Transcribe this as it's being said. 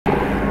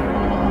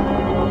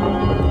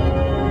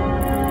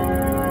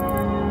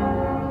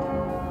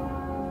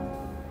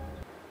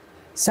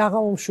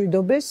საღამო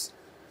მშვიდობის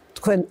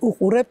თქვენ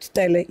უყურებთ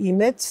ტელე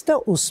იმედს და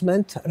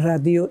უსმენთ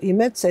რადიო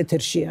იმედს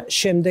ეთერშია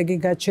შემდეგი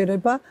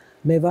გაჩერება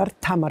მე ვარ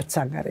თამარ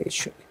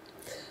ცაგარეიშვილი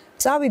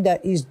წავიდა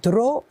ის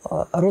დრო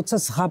როცა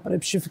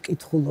ზღაპრებში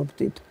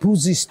ვკითხულობდით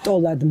ბუზის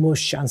ტოლად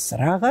მოსჩანს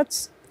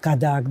რაღაც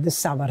გადააგდეს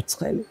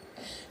სავარცხელი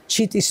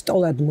ჩიტის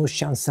ტოლად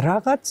მოსჩანს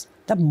რაღაც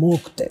და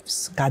მოგდებს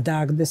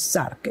გადააგდეს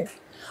სარკე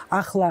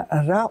ახლა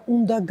რა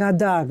უნდა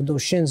გადააგდო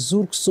შენ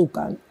ზურგს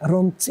უკან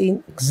რომ წინ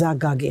გზა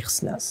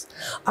გაგიხსნას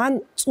ან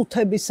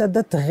წუთებისა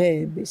და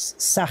დღეების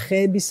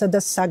სახეებისა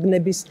და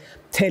საგნების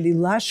მთელი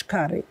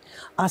ლაშქარი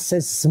ასე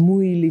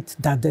ზმუილით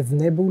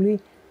დადევნებული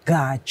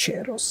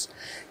გააჩეროს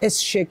ეს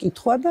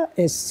შეკითხვა და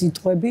ეს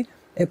სიტყვები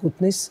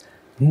ეკუთვნის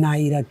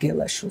ნაირა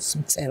გელაშვილს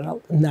მწერალ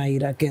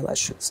ნაირა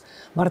გელაშვილს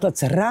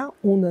მართლაც რა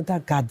უნდა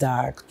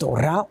გადააგდო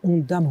რა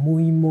უნდა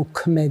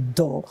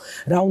მოიმოქმედო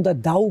რა უნდა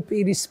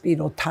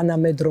დაუპირისპირო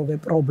თანამედროვე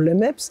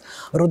პრობლემებს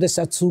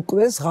როდესაც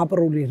უკვე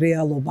ზღაპრული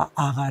რეალობა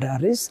აღარ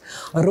არის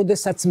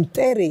როდესაც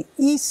მტერი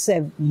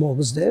ისევ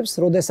მოგზდებს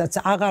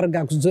როდესაც აღარ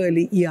გაქვს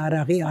ძველი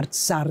იარაღი არც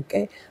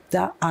სარკე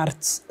და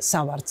არც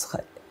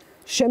სავარცხელი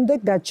შემდეგ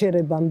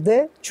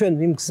გაჩერებამდე ჩვენ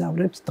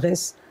ვიმგზავრებთ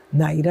დღეს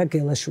ნაირა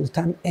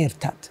გელაშვილთან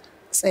ერთად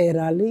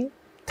მწერალი,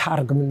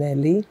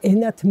 მთარგმნელი,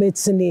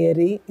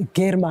 ენათმეცნიერი,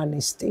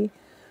 გერმანისტი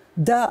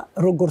და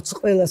როგორც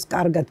ყველას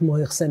კარგად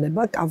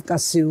მოეხსენება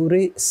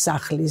კავკასიური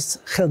სახლის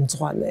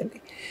ხელმძღვანელი.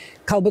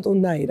 ქალბატონ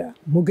ნაირა,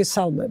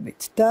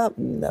 მოგესალმებით და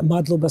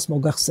მადლობას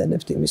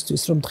მოგახსენებთ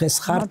იმისთვის, რომ დღეს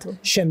ხართ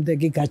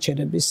შემდეგი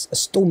გაჩერების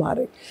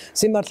სტუმარი.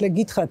 სიმართლე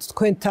გითხრათ,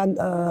 თქვენთან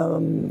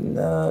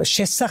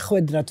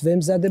შესახვედრად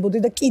ვემზადებოდი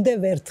და კიდევ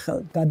ერთხელ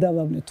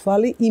გადავავლე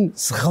თვალი იმ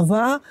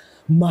ზღვა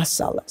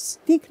მასალას.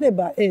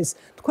 იქნება ეს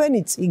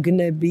თქვენი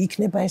წიგნები,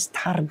 იქნება ეს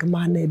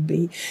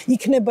თარგმანები,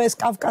 იქნება ეს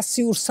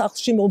კავკასიურ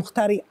სახლში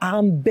მომხდარი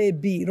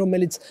ამბები,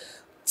 რომელიც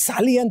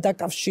ძალიან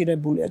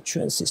დაკავშირებულია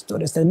ჩვენს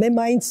ისტორიასთან. მე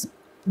მაინც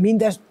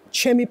მინდა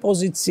ჩემი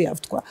პოზიცია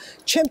ვთქვა.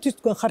 ჩემთვის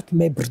თქვენ ხართ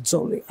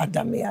მებრძოლი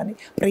ადამიანი,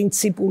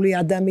 პრინციპული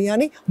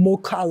ადამიანი,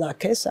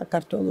 მოქალაქე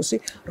საქართველოსი,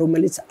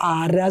 რომელიც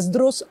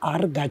არასდროს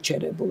არ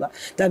გაჩერებულა.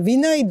 და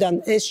ვინაიდან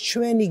ეს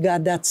ჩვენი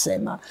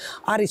გადაცემა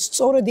არის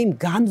სწორედ იმ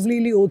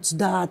განვლილი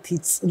 30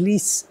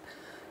 წლის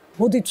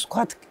მოდით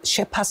ვთქვათ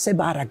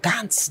შეფასება არა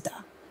განცდა.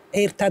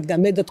 ერთად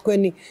მე და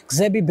თქვენი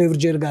გზები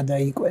ბევრჯერ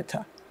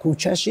გადაიკვეთა.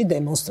 ქუჩაში,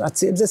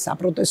 დემონსტრაციებზე,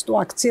 საპროტესტო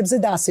აქციებზე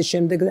და ასე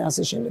შემდეგ და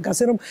ასე შემდეგ.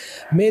 ასე რომ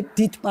მე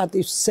დიდ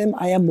პატივს ვცემ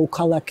აი ამ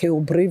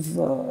მოქალაქეობრივ,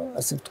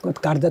 ასე ვთქვათ,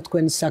 გარდა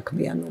თქვენი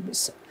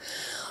საქმიანობისა.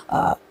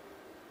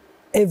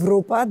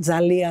 ევროპა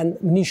ძალიან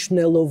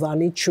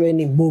მნიშვნელოვანი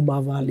ჩვენი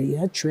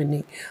მომავალია, ჩვენი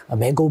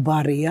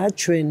მეგობარია,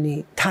 ჩვენი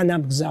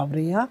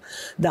თანამგზავრია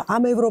და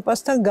ამ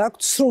ევროპასთან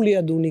გაქვთ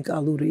სრულიად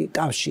უნიკალური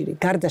კავშირი.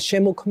 გარდა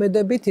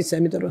შემოქმედებით, ის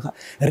ამიტომ ხა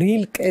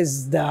რილკეს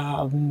და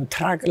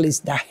თრაკლის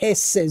და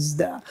ჰესეს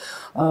და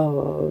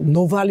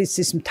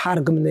ნოვალისის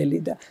მთარგმნელი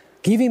და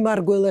გივი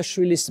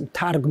მარგველაშვილის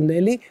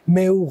მთარგმნელი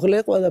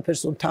მეუღლე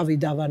ყველაფერს თავი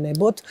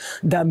დავანებოთ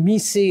და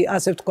მისი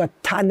ასე ვთქვათ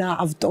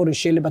თანაავტორი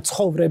შეიძლება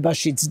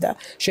ცხოვრებაშიც და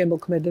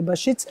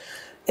შემოქმედებაშიც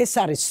ეს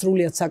არის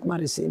სრულიად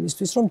საკმარისი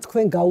იმისთვის რომ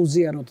თქვენ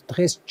გაუზიაროთ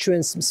დღეს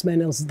ჩვენს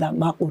მსმენელს და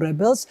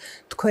მაყურებელს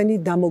თქვენი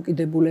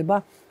დამოკიდებულება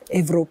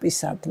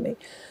ევროპისადმი.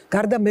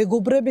 გარდა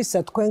მეგობრებისა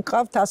თქვენ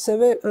ყავთ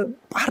ასევე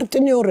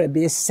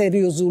პარტნიორები ეს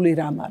სერიოზული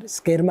რამ არის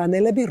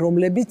გერმანელები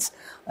რომლებიც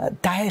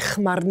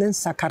დაეხმარნენ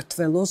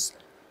საქართველოს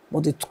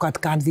მოდით თქვათ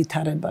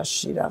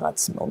განვითარებაში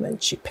რაღაც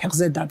მომენტში,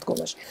 ფეხზე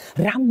დადგომაში.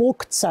 რა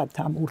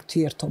მოგცათ ამ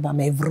ურთიერთობამ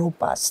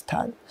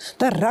ევროპასთან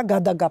და რა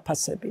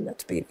გადაგაფასებინათ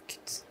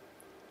პირიქით?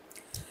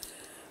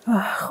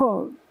 ხო,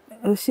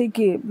 ესე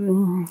იგი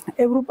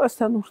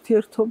ევროპასთან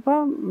ურთიერთობა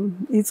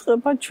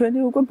იწყება ჩვენი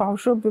უკვე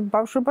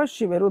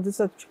ბავშვობაშივე,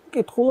 როდესაც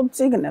ვკითხულობ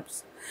წიგნებს.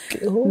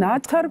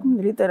 ნათარგმნ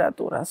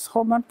ლიტერატურას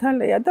ხო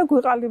მართალია და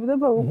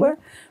გვიყალიბდება უკვე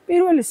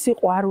პირველი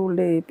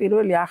სიყვარული,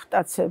 პირველი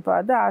ახტაცება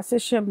და ასე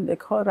შემდეგ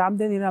ხო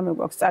რამდენი რამე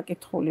გვაქვს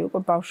წაკითხული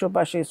უკვე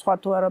ბავშვობაში სხვა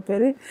თუ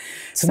არაფერი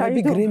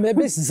ძმები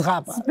გრიმების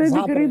ზღაპა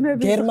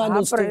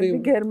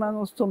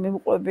გერმანულს თუ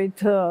მივყვებით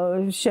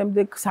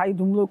შემდეგ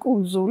საიდუმლო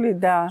კუნძული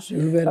და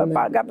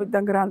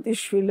კაპიტან გრანტის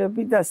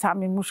შვილები და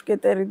სამი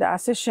მუშკეტერი და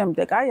ასე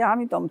შემდეგ აი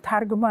ამიტომ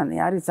თარგმანი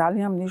არის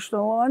ძალიან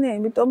მნიშვნელოვანი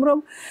იმიტომ რომ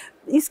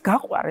ის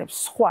გაყვარებს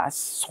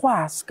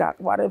სხვას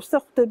გაყვარებს და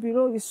ხვდები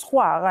რომ ის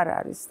სხვა აღარ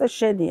არის და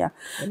შენია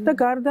და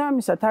გარდა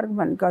ამისა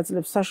თარგმანი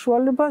გაძლევს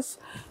საშუალებას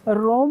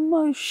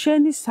რომ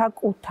შენი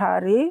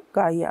საკუთარი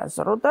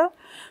გაიაზრო და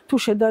თუ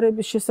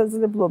შედარების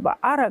შესაძლებლობა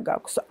არა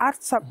გაქვს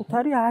არც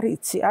საკუთარი არ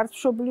იცი არც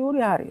მშობლიური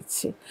არ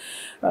იცი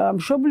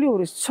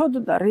მშობლიურის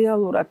ცოდნა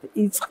რეალურად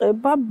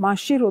იწყება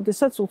მაშინ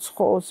როდესაც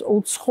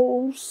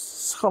უცხოურს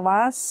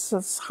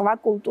სხვა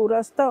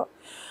კულტურას და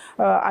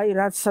აი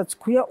რაცაც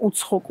ქვია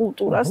უცხო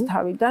კულტურას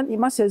თავიდან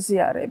იმას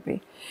ეზიარები.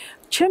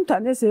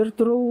 ჩემთან ეს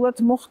ერთდროულად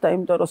მოხდა,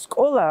 იმიტომ რომ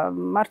სკოლა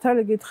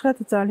მართალი გითხრათ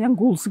ძალიან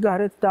გულს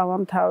გარეთ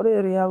დავამთავრე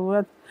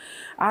რეალურად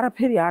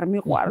არაფერი არ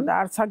მიყვარდა,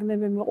 არც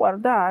აგნები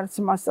მიყვარდა, არც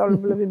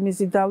მასწავლებლები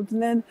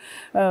მიზიდავდნენ,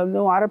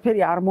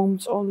 არაფერი არ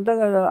მომწონდა,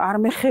 არ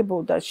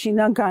მეხებოდა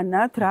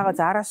შინაგანად, რაღაც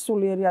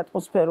არასულიერი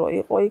ატმოსფერო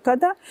იყო იქა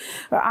და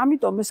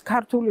ამიტომ ეს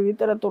ქართული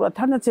ლიტერატურა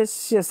თანაც ეს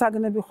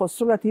საგნები ხო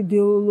სრულად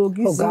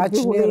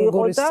იდეოლოგიზებული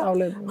იყო და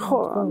ხო,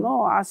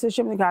 ასე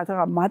შემდეგ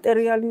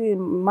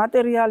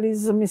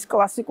მატერიალიზმის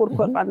კლასიკურ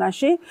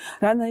ქვეყანაში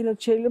რანაირად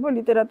შეიძლება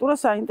ლიტერატურა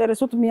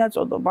საინტერესოდ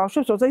მიაწოდო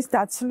ბავშვებს, როცა ის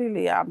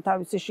დაცლილია ამ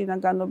თავისი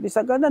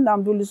შინაგანობისაგან და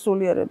ნამდვილი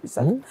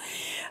სულიერებისაგან.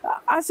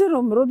 ასე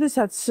რომ,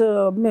 როდესაც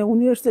მე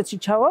უნივერსიტეტში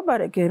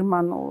ჩავაბარე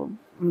გერმანულ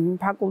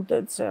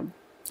ფაკულტეტზე,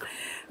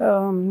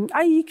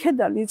 აი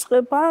იქედან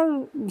იწყება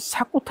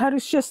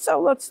საკუთარის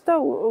შესწავლაც და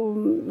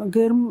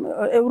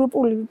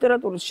ევროპული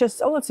ლიტერატურის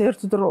შესწავლაც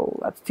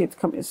ერთდროულად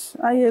თითქმის.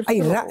 აი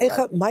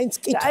ეხლა მაინც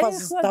კითხვას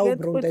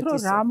დაუბრუნდეთ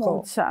ის. რა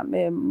მომცა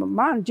მე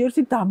მან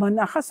ჯერჯერობით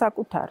დამანახა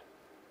საკუთარი.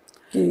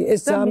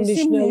 ეს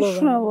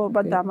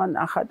მნიშვნელობა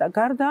დამანახა და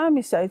გარდა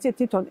ამისა, იცით,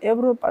 თვითონ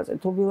ევროპაზე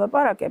თუ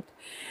ვილაპარაკებთ,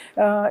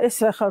 ეს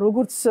ახლა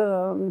როგორც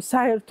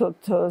საერთოდ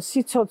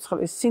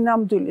სიცოცხლის,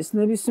 სინამდვილის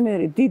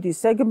ნებისმიერი დიდი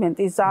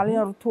სეგმენტი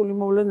ძალიან რთული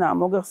მოვლენაა,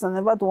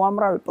 მოგეხსენებათ,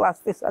 უამრავი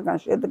პლასტისაგან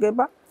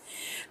შედგება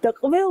და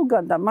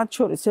ყველგან და მათ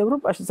შორის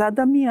ევროპაში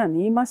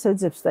ადამიანი იმას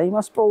ეძებს და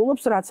იმას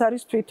პოულობს, რაც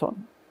არის თვითონ.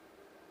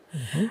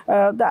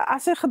 და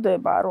ასე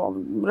ხდება,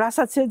 რომ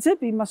რასაც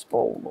ეძებ, იმას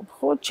პოულობ,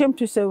 ხო?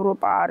 ჩემთვის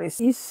ევროპა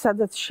არის ის,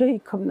 სადაც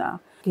შეიქმნა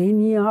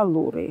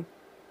გენიალური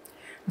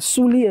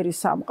სულიერი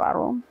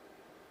სამყარო,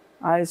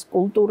 აი ეს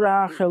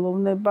კულტურა,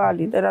 ხელოვნება,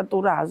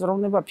 ლიტერატურა,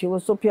 აზროვნება,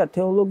 ფილოსოფია,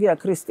 თეოლოგია,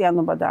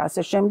 ქრისტიანობა და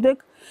ასე შემდეგ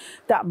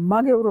და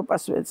მაგ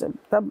ევროპას ვეძებ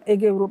და ეგ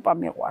ევროპა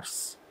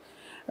მიყვარს.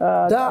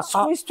 და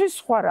სხვისთვის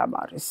სხვა რამ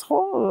არის, ხო?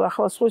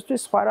 ახლა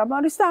სხვისთვის სხვა რამ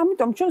არის და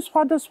ამიტომ ჩვენ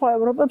სხვადასხვა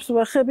ევროპებს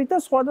ვეხებით და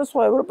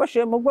სხვადასხვა ევროპა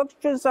შემოგვაქვს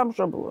ჩვენ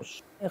სამშობლოში.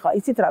 ეხლა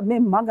იცით რა, მე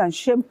მაგან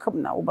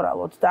შემქმნა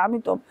უბრალოდ და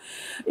ამიტომ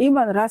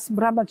იმან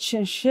რამაც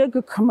შენ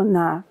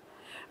შეგქმნა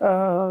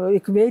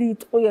იქ ვერ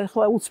იტყვი,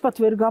 ახლა უცბად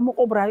ვერ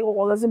გამოყოფ რა იყო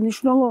ყველაზე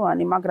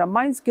მნიშვნელოვანი, მაგრამ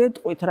მაინც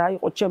გეტყვით რა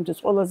იყო ჩემთვის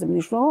ყველაზე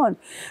მნიშვნელოვანი.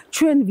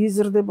 ჩვენ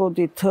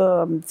ვიზრდებოდით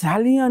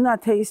ძალიან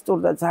ათეისტურ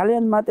და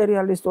ძალიან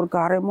მატერიალისტურ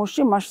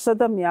გარემოში,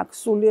 მასშტაბი აქ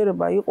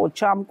სულიერება იყო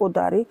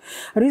ჩამკოდარი,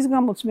 რის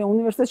გამოც მე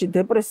უნივერსიტეტში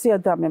დეპრესია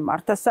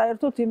დამემართა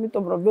საერთოდ,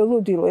 იმიტომ რომ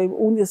ველოდი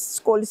რომ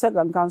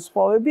სკოლისაგან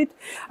განსხვავებით,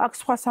 აქ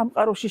სხვა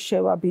სამყაროში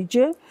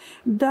შევაბიჯე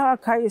და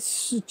აქ აი ეს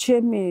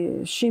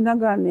ჩემი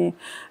შინაგანი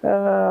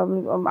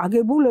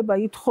აგებულება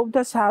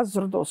ითხოვდა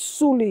საზრდოს,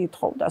 სული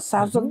ითხოვდა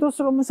საზრდოს,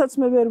 რომელსაც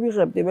მე ვერ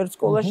ვიღებდი, ვერც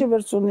სკოლაში,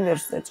 ვერც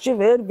უნივერსიტეტში,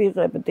 ვერ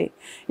ვიღებდი.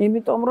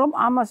 იმიტომ რომ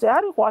ამაზე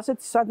არ იყო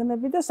ასეთი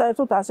საგნები და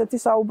საერთოდ ასეთი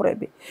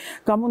საუბრები.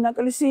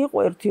 გამონაკლისი იყო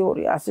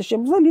 1-2 ასე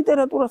შემდგა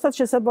ლიტერატურასაც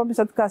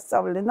შესაბამისად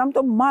გასწავლდნენ.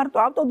 ამიტომ მარტო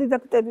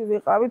ავტოდიდაქტები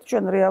ვიყავით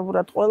ჩვენ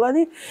რეალურად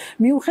ყველანი,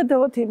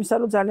 მიუხედავად იმისა,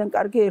 რომ ძალიან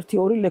კარგი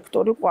 1-2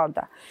 ლექტორი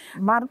ყავდა.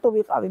 მარტო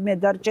ვიყავი მე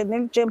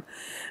დარჩენილი ჩემ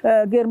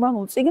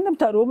გერმანულ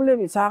წიგნებთან,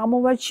 რომლებიც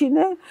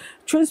აღმოვაჩინე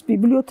ჩვენს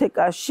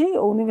ბიბლიოთეკაში,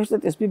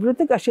 უნივერსიტეტის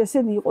ბიბლიოთეკაში,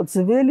 ესენი იყო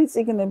ძველი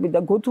წიგნები და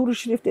გოთური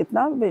შრიფტით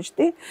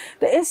ნაბეჭდი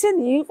და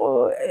ესენი იყო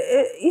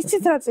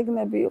იცით რა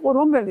წიგნები იყო,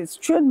 რომელიც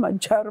ჩვენმა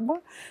ჯარმა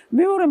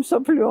მეორე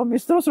მსოფლიო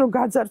ომის დროს რომ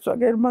გაძარცვა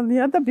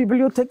გერმანია და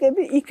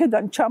ბიბლიოთეკები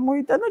იქედან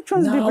ჩამოიტანა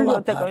ჩვენს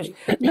ბიბლიოთეკაში.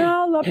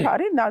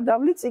 ნალაფარი,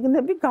 ნადავლი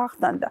წიგნები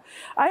გახდნენ და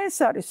აი ეს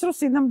არის, რომ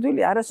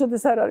სინამდვილე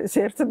არასოდეს არ არის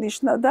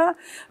ერთნიშნა და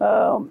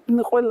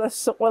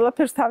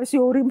ყველაფერს თავისი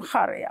ორი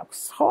მხარე აქვს,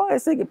 ხო?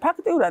 ესე იგი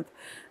ფაქტიურად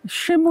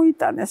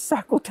შემოიტანეს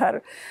საკუთარ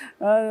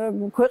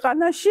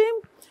ქვეყანაში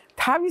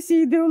თავისი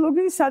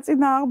იდეოლოგიის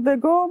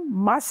საწინააღმდეგო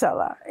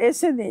მასალა.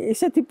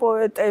 ესეთი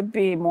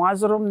პოეტები,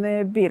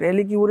 მოაზროვნეები,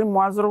 რელიგიური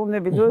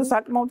მოაზროვნეები,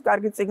 საკმაოდ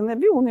კარგი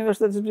წიგნები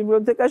უნივერსიტეტის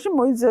ბიბლიოთეკაში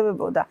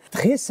მოიძებებოდა.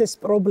 დღეს ეს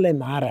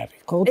პრობლემა არ არის,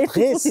 ხო?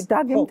 დღეს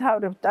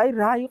დაგემთავრებთ, აი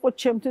რა იყო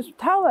ჩემთვის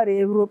მთავარი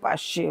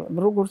ევროპაში,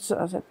 როგორც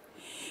ასე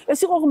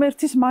ეს იყო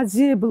ღმერთის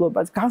მაძიებლობა,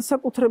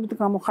 განსაკუთრებით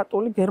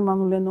გამოხატული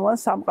გერმანულენოვან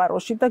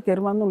სამყაროში და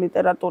გერმანულ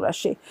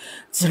ლიტერატურაში.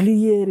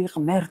 ძლიერი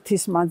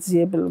ღმერთის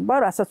მაძიებლობა,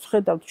 რასაც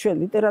ვხედავთ ჩვენ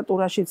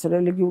ლიტერატურაშიც,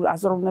 რელიგიურ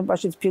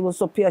აზროვნებაშიც,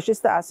 ფილოსოფიაშიც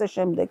და ასე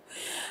შემდეგ.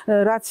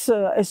 რაც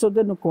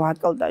ესოდენ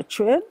გვაკლდა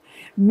ჩვენ.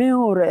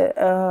 მეორე,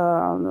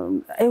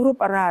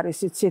 ევროპა რა არის,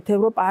 იცით,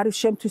 ევროპა არის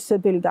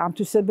შემთვისებელი და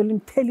ამთვისებელი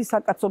მთელი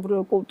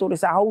საკაცობრიო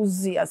კულტურის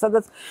აუზია,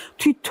 სადაც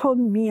თვითონ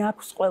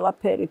მიაქვს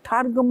ყველაფერი,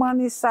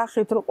 თარგმანის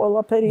სახით, რომ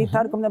ყველაფერი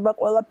ითარგმნება,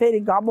 ყველაფერი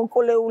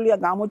გამოკვლეულია,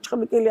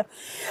 გამოჭრილია.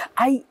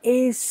 აი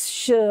ეს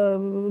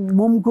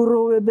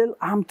მომგროვებელ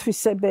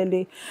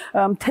ამთვისებელი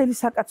მთელი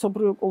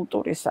საკაცობრიო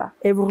კულტურისა,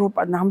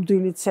 ევროპა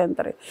ნამდვილი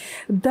ცენტრი.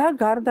 და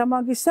გარდა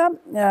მაგისა,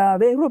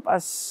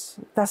 ევროპას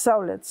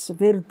დასავლეთს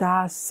ვერ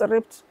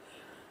დაასწრებთ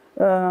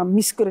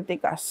მის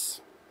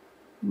კრიტიკას,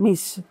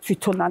 მის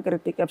თვითონ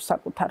აკრიტიკებს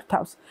საკუთარ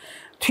თავს,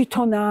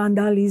 თვითონ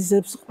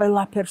აანალიზებს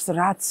ყველაფერს,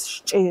 რაც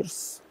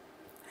სჭირს.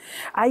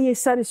 აი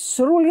ეს არის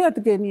სრულიად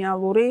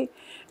გენიალური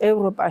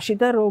ევროპაში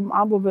და რომ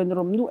ამბობენ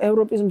რომ ნუ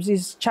ევროპის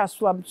მზის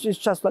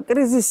ჩასვლა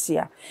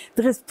კრიზისია.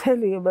 დღეს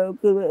მთელი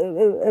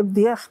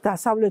დიახ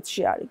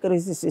დასავლეთში არის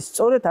კრიზისი.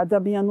 სწორედ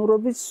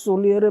ადამიანურობის,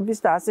 სულიერების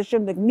და ასე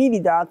შემდეგ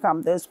მივიდა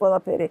აქამდე ეს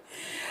ყველაფერი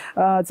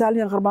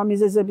ძალიან ღრმა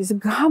მიზეზების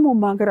გამო,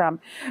 მაგრამ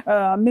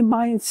მე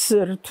მაინც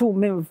თუ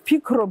მე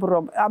ვფიქრობ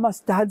რომ ამას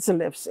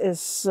დაძლევს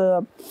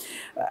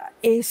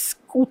ეს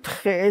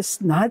კუთხე, ეს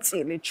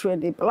ნაწილი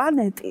ჩვენი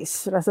პლანეტის,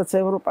 რასაც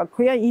ევროპა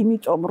ქვია,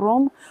 იმიტომ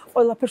რომ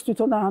ყველაფერს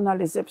თვითონ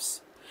აანალიზებს.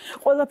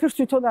 ყველაფერს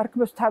თვითონ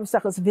არქმევს თავის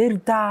სახელს, ვერ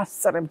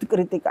დაასწრებთ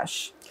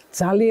კრიტიკაში.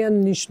 ძალიან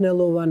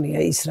მნიშვნელოვანია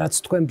ის, რაც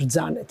თქვენ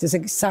ბრძანეთ. ესე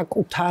იგი,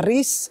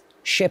 საკუთარის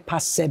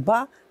შეფასება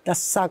და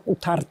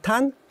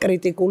საკუთართან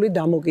კრიტიკული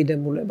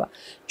დამოკიდებულება.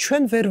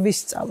 ჩვენ ვერ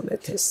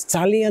ვისწავლეთ ეს.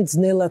 ძალიან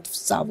ძნელად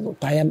ვსწავლოთ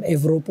აი ამ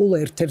ევროპულ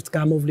ერთ-ერთ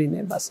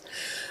გამოვლინებას.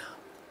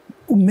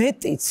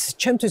 მეტიც,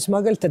 ჩემთვის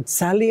მაგალითად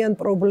ძალიან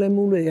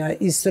პრობლემულია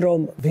ის,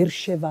 რომ ვერ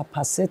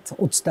შევაფასეთ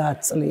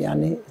 30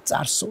 წლიანი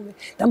წარსული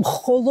და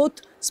მხოლოდ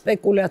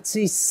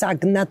სპეკულაციის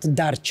საგნად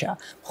დარჩა.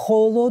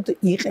 მხოლოდ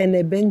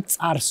იყენებენ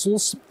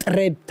წარსულს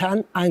მტრებთან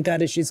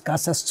ანგარიშის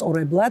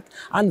გასასწორებლად,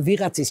 ან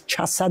ვიღაცის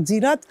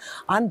ჩასაძირად,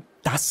 ან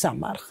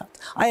დასამარხად.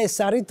 აი ეს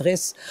არის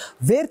დღეს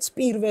ვერც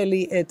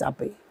პირველი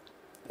ეტაპი.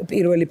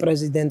 პირველი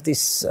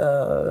პრეზიდენტის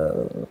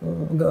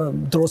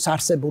დროს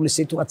არსებული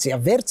სიტუაცია,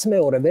 ვერც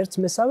მეორე, ვერც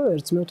მესამე,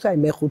 ვერც მეოთხე, აი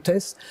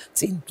მეხუთეს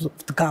წინ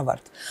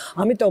ვდგავართ.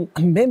 ამიტომ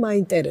მე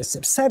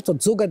მაინტერესებს, საერთოდ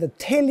ზოგადად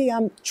მთელი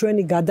ამ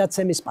ჩვენი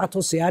გადაცემის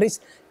პათოსი არის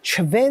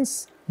ჩვენს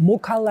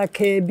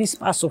მოქალაქეების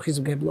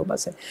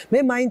პასუხისმგებლობაზე. მე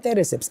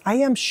მაინტერესებს, აი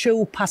ამ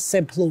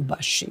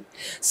შეუფასებლობაში,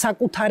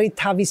 საკუთარი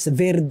თავის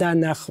ვერ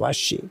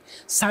დანახვაში,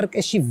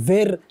 სარკეში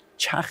ვერ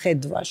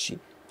ჩახედვაში,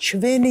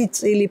 ჩვენი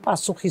წილი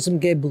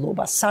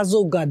პასუხისმგებლობა,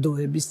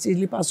 საზოგადოების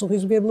წილი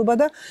პასუხისმგებლობა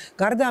და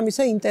გარდა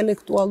ამისა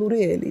ინტელექტუალური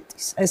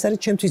ელიტის. ეს არის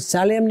ჩემთვის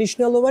ძალიან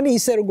მნიშვნელოვანი,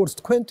 ისე როგორც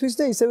თქვენთვის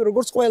და ისე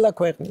როგორც ყველა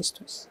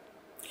ქვეყნისთვის.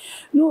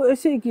 ნუ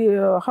ესე იგი,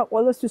 ხა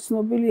ყველასთვის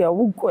ცნობილია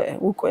უკვე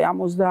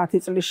 50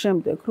 წლის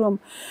შემდეგ, რომ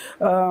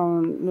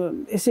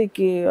ესე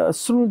იგი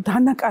სრულ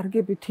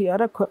დანაკარგებითი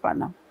არა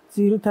ქვეყანა.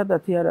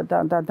 ძირითადად არა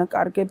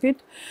დანაკარგებით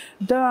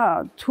და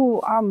თუ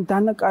ამ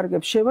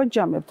დანაკარგებს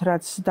შევაჯამებთ,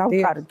 რაც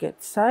დავკარგეთ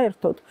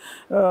საერთოდ,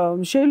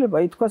 შეიძლება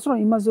ითქვას, რომ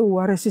იმაზე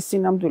უარესი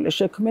სინამდვილე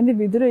შექმენი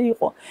ვიდრე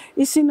იყო.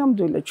 ის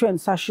სინამდვილე ჩვენ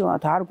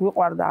საშინელად არ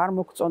გვიყვარდა, არ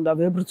მოგწონდა,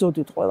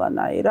 ვებრძოდით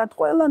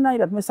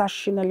ყველანაირად, მე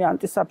საშინელი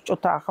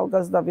ანტისაბჭოთა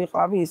ახალგაზრდა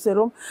ვიყავი, ისე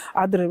რომ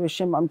ადრევე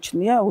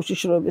შემამჩნია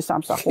უშიშროების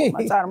სამსახურმა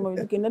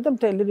წარმოვიდგინე და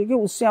მთელი რიგი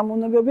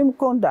უსიამოვნებები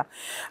მქონდა.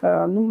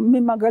 მე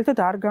მაგალითად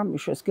არ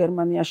გამიშვეს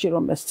გერმანიაში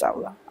რომ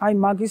ესწავლა. აი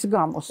მაგის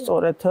გამო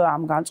სწორედ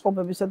ამ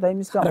განწყობებისა და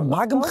იმის გამო.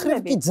 მაგ მხრივ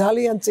კი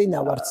ძალიან წინა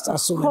ვართ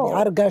წასულები,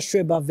 არ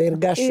გაშვება, ვერ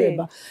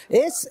გაშვება.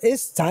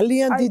 ეს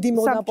ძალიან დიდი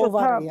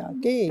მონაპოვარია,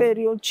 კი.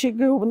 პერიოდში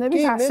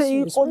გეუბნებით, ასე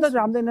იყო და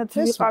რამდენად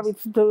ვიყავით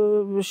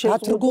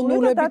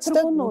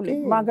დათრგუნული,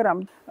 მაგრამ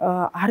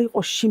არ იყო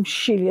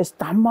შიმშილი ეს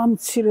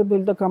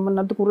დამამცირებელი და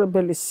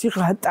გამანადგურებელი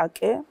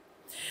სიღატაკე.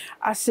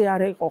 ასე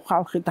არ იყო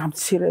ხალხი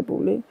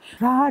დამცირებული.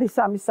 რა არის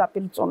ამის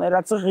საპირწონე,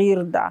 რაც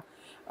ღირდა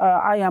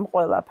აი ამ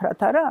ყველაფრად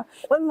არა?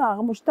 ყველა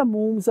აღმოჩნდა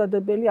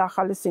მოუმზადებელი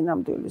ახალი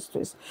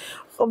სინამდვილისთვის.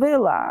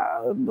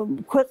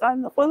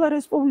 ყველა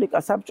რესპუბლიკა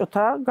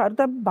საბჭოთა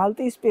გარდა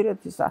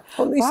ბალტიისპირეთისა.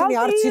 ისინი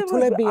არც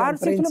ითვლებიან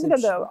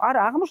პრინციპში. არა,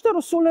 აღმოჩნდა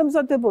რომ სულ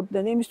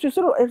ემზადებოდნენ იმისთვის,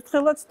 რომ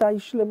ერთხელაც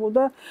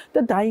დაიშლებოდა და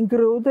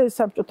დაინგრეოდა ეს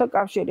საბჭოთა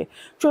კავშირი.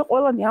 ჩვენ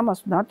ყველანი ამას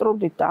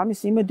ნატრობდით და ამის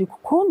იმედი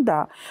გქონდა,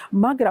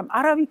 მაგრამ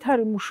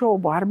არავითარი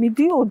მუშაობა არ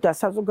მიდიოდა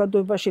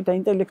საზოგადოებაში და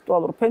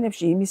ინტელექტუალურ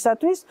ფენებში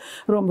იმისათვის,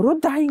 რომ რო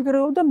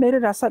დაინგრეოდა, მერე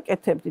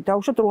რასაკეთებდი.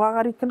 დაუშვათ რო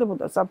აღარ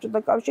იქნებოდა საბჭოთა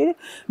კავშირი,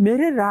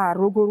 მერე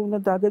როგორ უნდა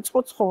დაგეწყო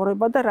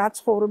ცხოვრება და რა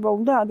ცხოვრება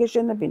უნდა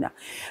აგეშენებინა.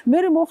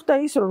 მერე მოხდა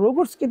ის, რომ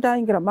როგორც კი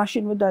დაინგრა,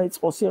 მაშინვე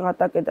დაიწყო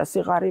სიღატაკე და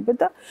სიღარიბე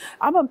და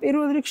ამან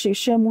პირველ რიგში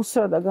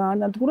შემუსრა და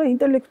გაანადგურა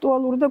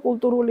ინტელექტუალური და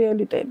კულტურული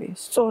ელიტები.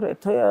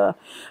 სწორედ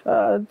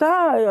და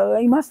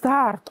იმას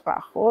დაარტყა,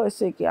 ხო,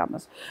 ესე იგი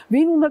ამას.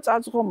 ვინ უნდა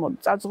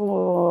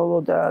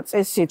წაძღოლოდა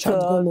წესით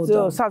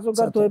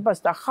საზოგადოებას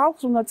და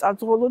ხალხს უნდა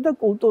წაძღოლოდა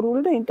კულტურული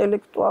და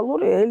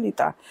ინტელექტუალური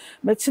ელიტა.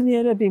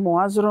 მეცნიერები,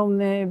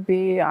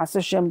 მოაზროვნეები, ასე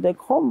შემდეგ,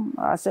 ხომ,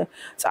 ასე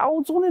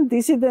წაუძღნენ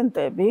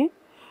დისიდენტები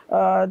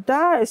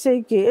და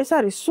ესე იგი, ეს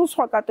არის სულ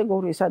სხვა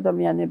კატეგორიის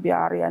ადამიანები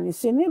არიან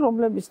ისინი,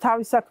 რომლებიც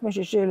თავის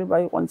საქმეში შეიძლება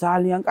იყვნენ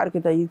ძალიან კარგი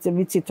და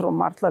ვიცით, რომ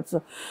მართლაც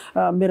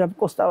მერაბ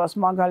კოსტავას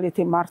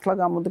მაგალითი მართლა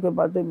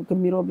გამოდგება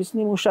გმირობის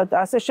ნიმუშად და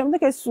ასე შემდეგ,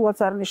 ეს სულაც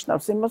არ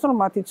ნიშნავს იმას, რომ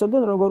მათ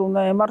იცოდნენ როგორ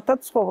უნდა ემართათ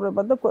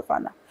ცხოვრება და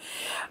ქვეყანა.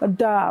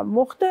 და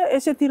მოხდა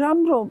ესეთი რამ,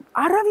 რომ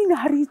არავინ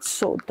არ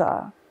იცოდა.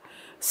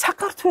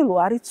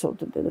 საქართველოს არ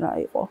იცოდნენ რა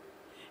იყო.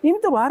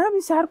 იმიტომ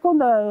არავის არ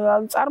ქონდა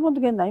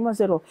წარმოდგენა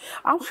იმაზე, რომ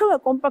ამხელა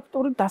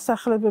კომპაქტური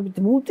დასახლებებით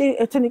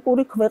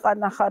მულტიეთნიკური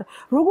ქვეყანა ხარ,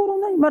 როგორ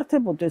უნდა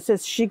იმართებოდეს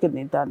ეს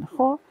შიგნიდან,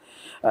 ხო?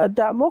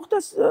 და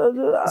მოხდეს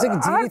ესე იგი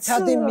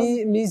ძირითადი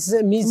მიზეზი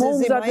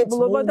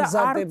მაინც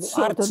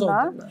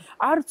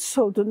არ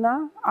ცოდნა,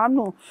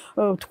 ანუ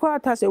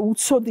თქვათ ასე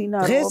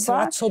უცოდინარობა. დღეს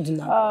რა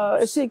ცოდნა?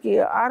 ესე იგი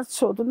არ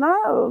ცოდნა,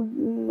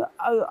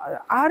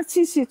 არც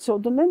ისიც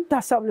ცოდნენ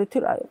დასავლეთი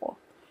რა იყო.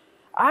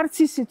 არც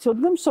ისიც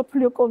ცოდნენ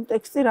მსოფლიო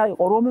კონტექსტი რა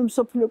იყო, რომელ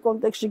მსოფლიო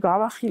კონტექსტში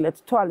გავახილეთ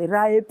თვალი,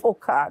 რა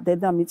ეპოქაა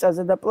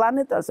დედამიწაზე და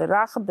პლანეტაზე,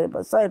 რა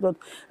ხდება, საერთოდ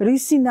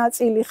რისი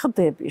ნაწილი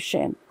ხდები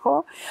შენ, ხო?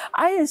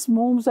 აი ეს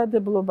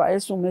მოუმზადებლობა,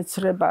 ეს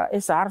უმეცრება,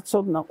 ეს არ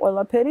ცოდნა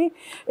ყველაფერი,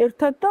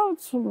 ერთად და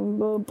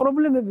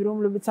პრობლემები,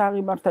 რომლებიც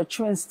აღიმართა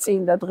ჩვენს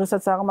წინ და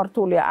დღესაც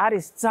აღმართულია,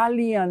 არის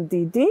ძალიან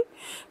დიდი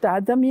და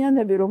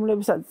ადამიანები,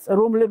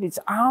 რომლებიც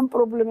ამ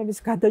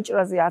პრობლემების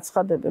გადაჭრაზე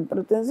აცხადებენ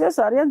პრეტენზიას,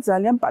 არიან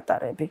ძალიან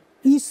პატარები.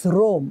 ის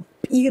რომ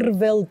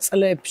პირველ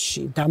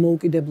წლებში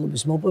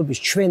დამოუკიდებლობის მოპოვების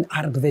ჩვენ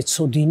არ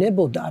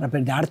გვეცოდინებოდა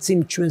არაფერი და არც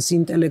იმ ჩვენს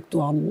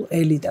ინტელექტუალურ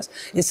ელიტას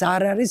ეს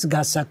არ არის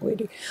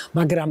გასაკვირი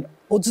მაგრამ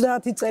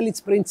 30 წელიც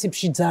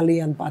პრინციპში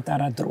ძალიან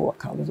პატარა დროა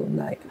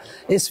ქალბატონაირა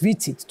ეს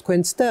ვიცით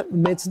თქვენც და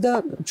მეც და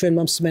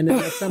ჩვენმა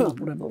მსმენელებსაც და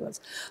მაყურებელს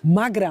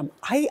მაგრამ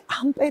აი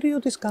ამ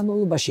პერიოდის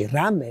განმავლობაში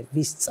რამე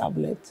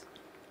ვისწავლეთ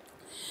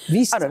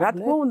არა, რა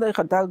თქმა უნდა,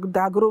 ეხლა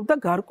დაგროვდა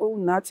გარკვეულ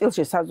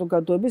ნაწილში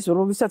საზოგადოების,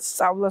 რომელსაც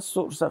სწავლა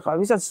სურს, ახლა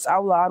ვისაც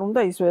სწავლა არ უნდა,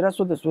 ის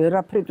ვერასოდეს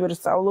ვერაფრით ვერ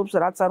სწავლობს,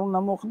 რაც არ უნდა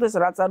მოხდეს,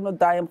 რაც არ უნდა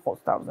დაემხოს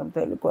თავზე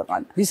მთელი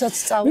ქვეყანა.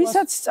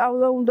 ვისაც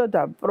სწავლა უნდა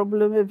და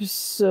პრობლემებს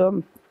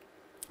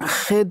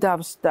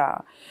ხედავს და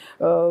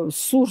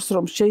სურს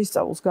რომ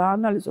შეისწავლოს,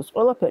 გაანალიზოს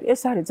ყველაფერი,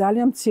 ეს არის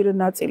ძალიან მცირე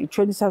ნაწილი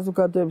ჩვენი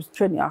საზოგადოების,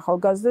 ჩვენი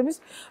ახალგაზრდების.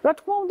 რა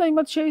თქმა უნდა,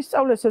 იმათ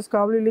შეისწავლეს ეს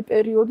გავლილი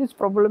პერიოდის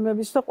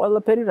პრობლემების და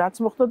ყველაფერი, რაც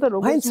მოხდა და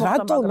როგორც მოხდა. აი,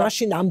 რატომ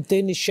მაშინ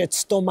ამდენი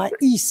შეცდომა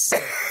ის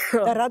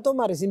და რატომ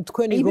არის იმ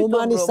თქვენი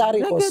რომანის არ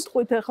იყოს?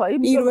 გეტყვით ახლა,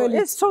 იმიტომ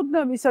ეს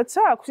ცოდნა ვისაც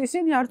აქვს,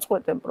 ისინი არ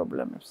წყვეტენ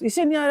პრობლემებს.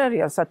 ისინი არ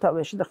არიან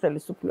სათავეში და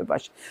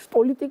ხელისუფლებაში.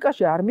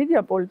 პოლიტიკაში არ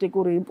მიდიან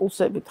პოლიტიკური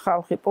იმპულსებით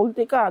ხალხი.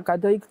 პოლიტიკა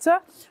გადაიქცა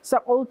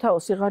საყოველთაო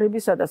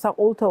სიღარიბისა და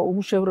საყოველთაო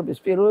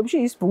უმუშევრობის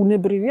პირობებში ის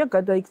ბუნებრივია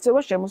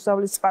გადაიქცევა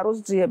შემოსავლის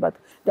წყაროს ძიებად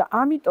და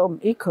ამიტომ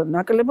იქ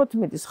ნაკლებად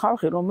მიდის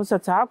ხალხი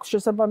რომელსაც აქვს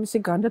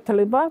შესაბამისი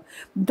განათლება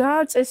და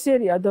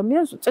წესიერი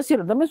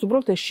ადამიანს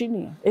უბრალოდ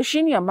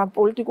ეშინია მაგ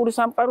პოლიტიკური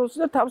სამყაროს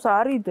და თავს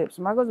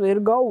არიდებს მაგას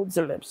ვერ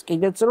გაუძლებს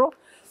კიდეც რომ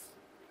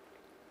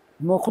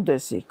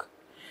მოხდეს იქ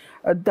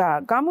და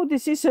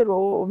გამოდის ისე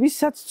რომ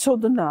ვისაც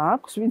ცოდნა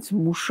აქვს, ვინც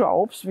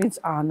მუშაობს, ვინც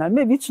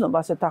მე ვიცნობ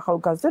ასეთ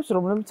ახალგაზრდებს,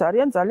 რომლებიც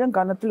არიან ძალიან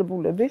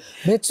განათლებულები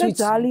და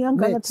ძალიან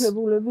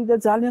განათლებულები და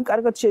ძალიან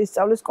კარგად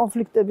შეისწავლეს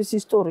კონფლიქტების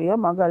ისტორია,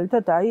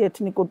 მაგალითად აი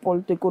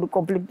ეთნიკურ-პოლიტიკური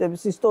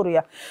კონფლიქტების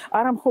ისტორია,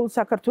 არა მხოლოდ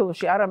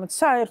საქართველოში, არამედ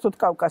საერთოდ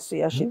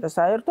კავკასიაში და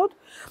საერთოდ,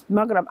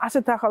 მაგრამ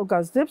ასეთ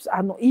ახალგაზრდებს,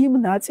 ანუ იმ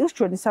ნაწილს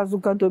ჩვენი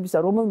საზოგადოებისა,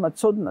 რომელმაც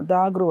ცოდნა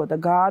დააგროვა და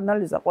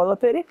გააანალიზა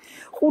ყველაფერი,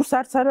 ყურს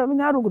არც არავინ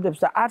არ უგდებს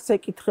და არც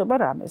ეკითხება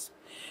რამეს.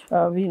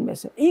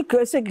 ვინმეს. იქ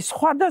ესე იგი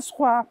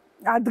სხვადასხვა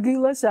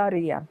ადგილას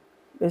არიან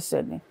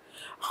ესენი.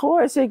 ხო,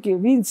 ესე იგი,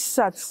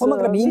 ვინცაც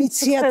მაგრამ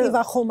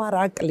ინიციატივა ხომ არ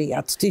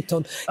აკლიათ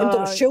თვითონ.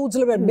 იმიტომ რომ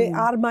შეუძლია მე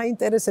არ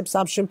მაინტერესებს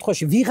ამ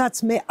შემთხვევაში ვიღაც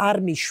მე არ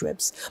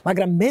მიშვებს,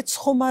 მაგრამ მეც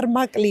ხომ არ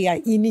მაკლია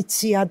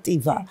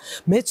ინიციატივა,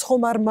 მეც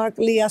ხომ არ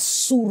მაკლია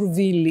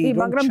სურვილი,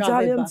 რომ მაგრამ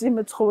ძალიან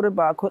ძიმე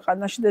ცხოვრებაა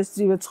ქვეყანაში და ეს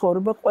ძიმე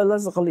ცხოვრება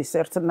ყველას ღლის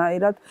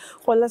ერთნაირად,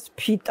 ყველას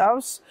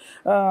ფიტავს,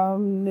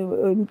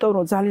 იმიტომ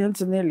რომ ძალიან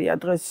ძნელია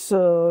დღეს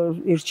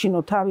ირჩინო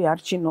თავი,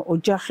 არჩინო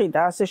ოჯახი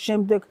და ასე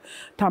შემდეგ,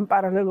 თან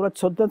პარალელურად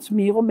ცოდნაც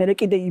მიიღო მე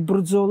კიდე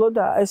იბრძოლო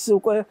და ეს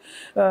უკვე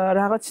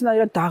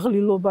რაღაცნაირად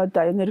დაღლილობა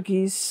და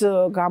ენერგიის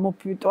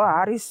გამოფიტვა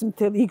არის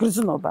მთელი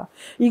იგრძნობა.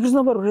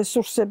 იგრძნობა რომ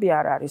რესურსები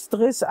არ არის.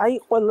 დღეს აი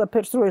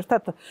ყველაფერს რო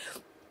ერთად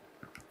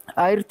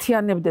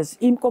აერთიანებდეს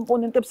იმ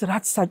კომპონენტებს,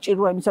 რაც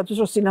საჭიროა იმისათვის,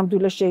 რომ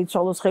სინამდვილე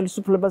შეიცვალოს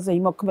ხელისუფლებაზე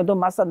იმოქმედო,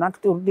 მასთან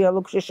აქტიურ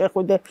დიალოგში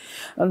შეხვიდე,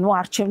 ნუ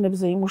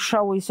არჩევნებზე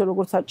იმუშაო ისე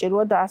როგორც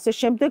საჭიროა და ასე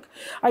შემდეგ.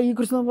 აი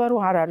იგრძნობა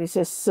რომ არ არის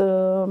ეს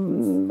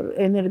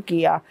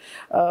ენერგია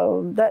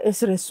და ეს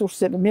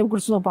რესურსები, მე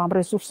ვგრძნობ ამ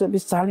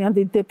რესურსების ძალიან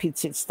დიდ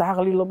დეფიციტს,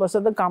 დაღლილობასა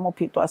და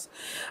გამოფიტვას.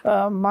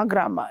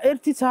 მაგრამ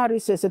ერთიც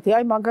არის ესეთი,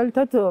 აი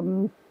მაგალითად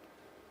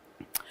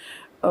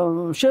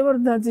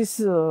შევარდნაძის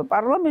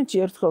პარლამენტში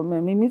ერთხელ მე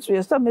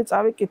მიმიწვიეს და მე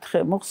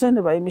წავიკითხე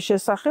მოხსენება იმის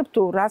შესახებ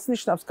თუ რას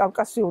ნიშნავს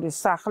კავკასიური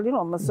სახლი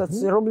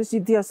რომლის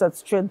იდეასაც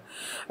ჩვენ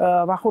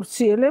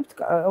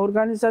ვახორციელებთ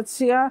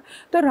ორგანიზაცია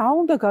და რა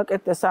უნდა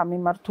გაკეთდეს ამ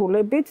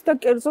მიმართულებით და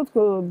კერძოდ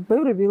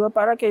ბევრი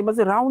ვილაპარაკე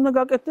იმაზე რა უნდა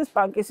გაკეთდეს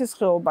პანკისის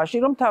ხეობაში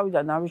რომ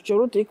თავიდან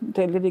ავისჯეროთ იქ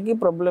მთელი რიგი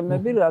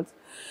პრობლემები რაც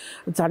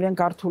ძალიან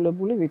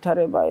გართულებული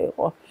ვითარება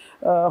იყო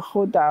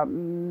ხო და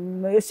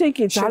ესე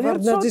იგი ძალიან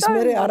ცოტა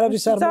მე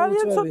არავის არ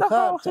მოიწვევი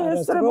ხარ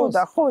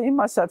ესწრებოდა ხო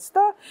იმასაც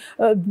და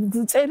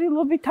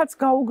წერილობითაც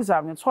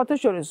გაუგზავნეთ. სხვათა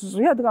შორის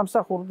ზიად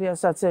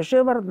გამსახურდიასაც,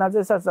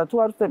 შევარდნაძესაც და თუ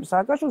არ ვთქვი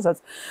სააკაშვილსაც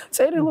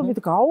წერილობით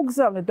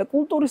გაუგზავნეთ და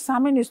კულტურის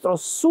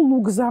სამინისტროს სულ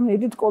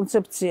უგზავნიდით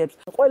კონცეფციებს.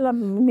 ყველა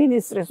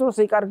მინისტრის როს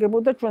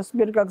იკარგებოდა ჩვენს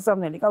მიერ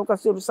გაგზავნილი,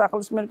 კავკასიური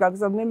სახლის მიერ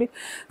გაგზავნილი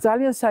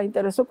ძალიან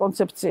საინტერესო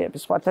კონცეფციები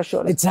სხვათა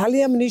შორის.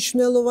 ძალიან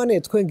მნიშვნელოვანია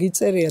თქვენ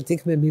გიწერიათ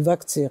იქ მე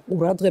მივაქციე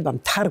ყურადღება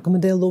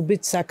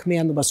მთარგმნელობით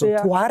საქმიანობას,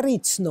 თუ არ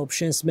იცნობ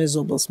შენს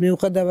მეზობელს,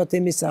 მიუხედავად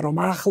იმისა, რომ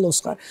ახლოს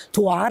ხარ,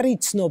 თუ არ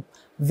იცნობ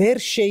ვერ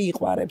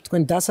შეიყვარებ,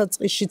 თქვენ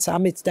დასაწყისშიც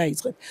ამით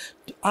დაიწყეთ.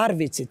 არ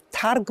ვიცით,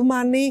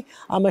 თარგმანი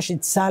ამაში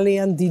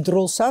ძალიან დიდ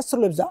როლს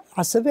ასრულებს და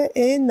ასევე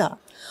ენა.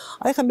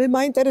 აი ხა მე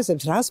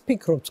მაინტერესებს, რას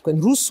ფიქრობთ თქვენ?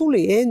 რუსული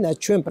ენა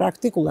ჩვენ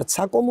პრაქტიკულად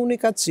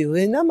საკომუნიკაციო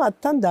ენა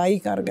მათთან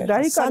დაიკარგეთ.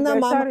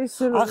 სანამ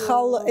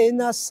ახალ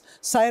ენას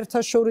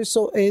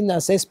საერთაშორისო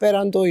ენას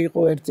ესპერანტო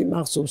იყო ერთი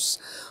მახსოვს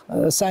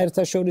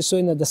საერთაშორისო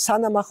ენა და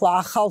სანამ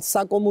ახალ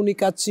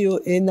საკომუნიკაციო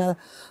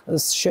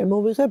ენას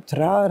შემოვიღებთ,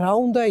 რა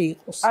უნდა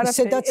იყოს?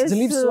 ისედაც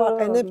ძლივს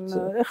ვაყენებთ,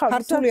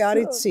 ქართული არ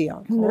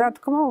იციან. რა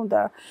თქმა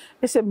უნდა,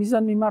 ესე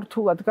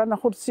მიზანმიმართულად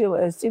განახორციელა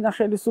ეს წინა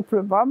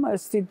ხელისუფლებამ,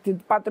 ეს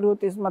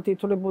პატრიოტიზმად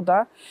ითვლებოდა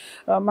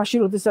მაშინ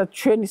როდესაც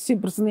ჩვენი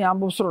სიბრძნე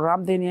ამბობს რომ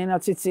რამდენი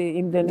ენაც იცი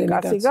იმდენი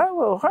კაცი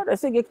ხარ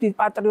ესე იგი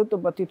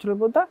პატრიოტობა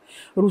თითრებოდა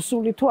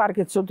რუსული თუ არ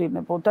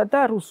გეცოდინებოდა და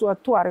რუსულად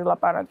თუ არ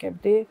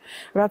ელაპარაკებდი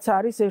რაც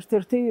არის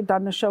ერთ-ერთი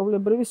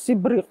დანაშაულებრივი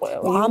სიბრიყვე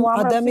ამ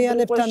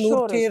ადამიანებთან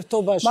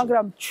ურთიერთობაში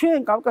მაგრამ ჩვენ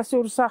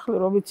კავკასიური სახლი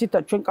რომ ვიცით და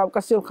ჩვენ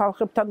კავკასიელ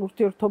ხალხებთან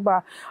ურთიერთობა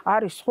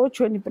არის ხო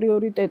ჩვენი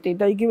პრიორიტეტი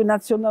და იგივე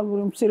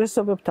ნაციონალური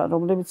უმცირესობებთან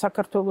რომლებიც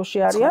საქართველოში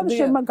არიან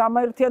შემა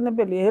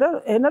გამაერთიანებელი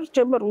ენა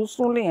რჩება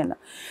რუსული ენა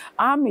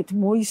ამით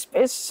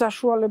მოისპეს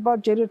საშუალება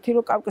ჯერ ერთი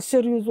რომ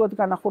სერიოზულად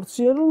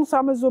განახორციელონ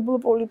სამეზობლო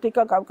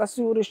პოლიტიკა,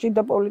 კავკასიური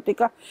შიდა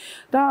პოლიტიკა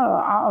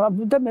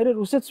და მე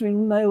რუსეთს ვინ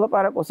უნდა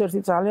ელაპარაკოს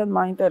ერთი ძალიან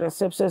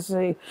მაინტერესებს ეს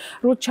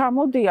რომ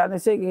ჩამოდიან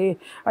ესე იგი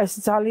ეს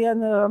ძალიან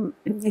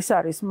ის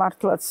არის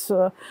მართლაც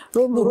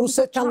რომ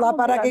რუსეთთან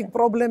ლაპარაკი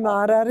პრობლემა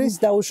არ არის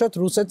დაუშვათ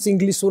რუსეთს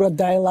ინგლისურად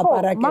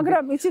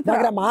დაელაპარაკებენ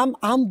მაგრამ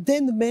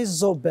ამდენ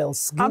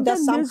მეზობელს გინდა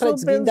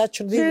სამხრეთს გინდა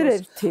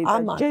ჩრდილოეთს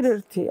ჯერ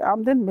ერთი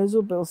ამდენ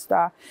მეზობელს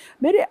და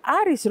მე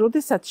არის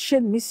როდესაც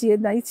შენ მისი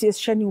ენა იცი ეს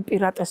შენი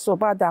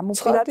უპირატესობა და ამ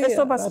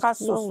უპირატესობას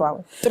ხას უსვავ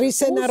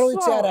ტრისენა რო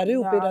იცი არ არის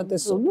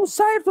უპირატესობა ნუ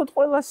საერთოდ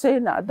ყველა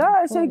სენა და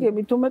ესე იგი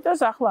მით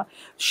უმეტეს ახლა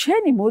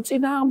შენი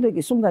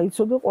მოწინააღმდეგის უნდა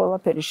იცოდე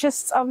ყველაფერი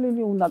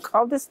შესწავლილი უნდა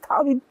ყავდეს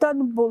თავიდან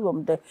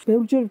ბოლომდე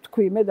ბევრჯერ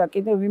ვთქვი მე და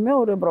კიდევ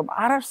ვიმეორებ რომ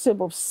არ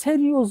არსებობს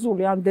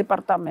სერიოზული ან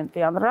დეპარტამენტი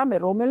ან რამე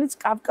რომელიც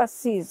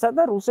კავკასიისა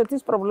და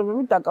რუსეთის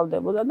პრობლემებით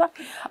დაკავდებოდა და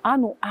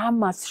ანუ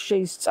ამას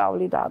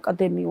შეისწავლი და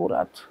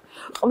აკადემიურად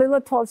ყველა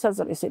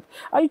თვალსაზრისით.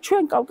 აი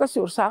ჩვენ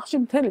კავკასიურ სახლში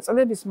მთელი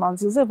წლების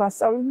მანძილზე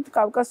ვასწავლეთ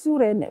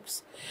კავკასიურ ენებს.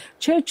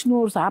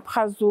 ჩეჩნურს,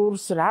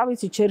 აფხაზურს, რა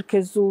ვიცი,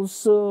 ჩერქეზულს,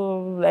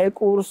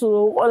 ეკურს,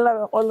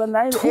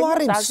 ყველანაირ თუ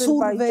არის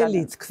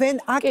სურველი თქვენ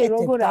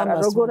აკეთებთ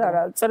ამას. როგორ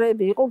არა,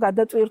 წრები იყო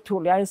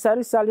გადაწვირთული. აი ეს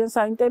არის ძალიან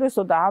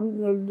საინტერესო და ამ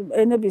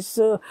ენების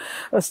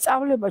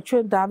სწავლება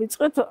ჩვენ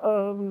დავიწყეთ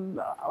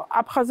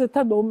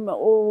აფხაზეთთან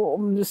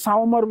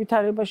საომარ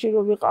ვითარებაში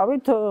რო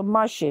ვიყავით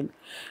მაშინ.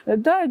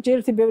 და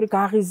ჯერეთი ბევრი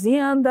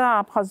გაღიზიან და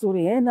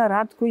აფხაზური ენა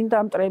რა თქვინდა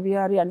მტრები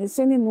არიან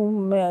ისინი ნუ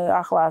მე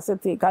ახლა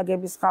ასეთი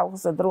გაგების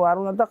ხალხს დრო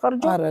არ უნდა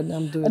დახარჯო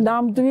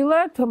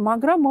ნამდვილად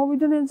მაგრამ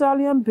მოვიდნენ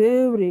ძალიან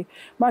ბევრი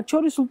მათ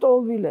შორის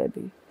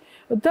ლტოლვილები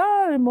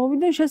და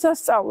მოვიდნენ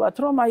შესასწავლად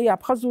რომ აი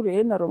აფხაზური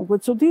ენა რომ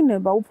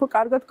გვეცოდინება უფრო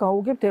კარგად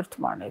გაუგებთ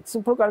ერთმანეთს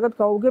უფრო კარგად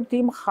გაუგებთ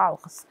იმ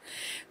ხალხს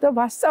და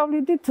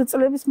ვასწავლიდით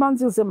წლების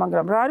მანძილზე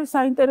მაგრამ რა არის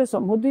საინტერესო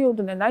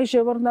მოდიოდნენ აი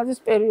შევარდნაძის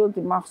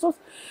პერიოდი მახსოვს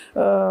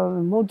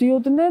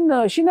მოდიოდნენ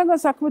შინაგან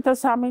საქმეთა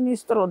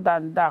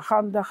სამინისტროდან და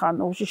ხანდახან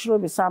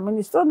უშიშროების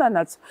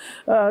სამინისტროდანაც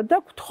და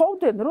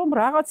გთხოვდნენ რომ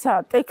რაღაცა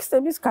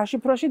ტექსტების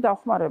გაშიფრაში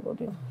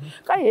დავხმარებოდეთ.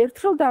 კაი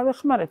ერთხელ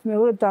დავეხმარეთ,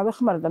 მეორედ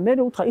დავეხმარეთ და მე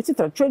უთხრა იცით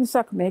რა ჩვენი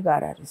საქმე ეგ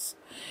არ არის.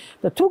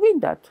 და თუ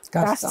გინდათ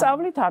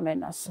გასწავლით ამ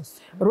ენას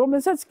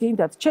რომელსაც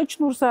გინდათ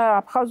ჩეჩნურსა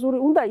აფხაზური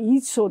უნდა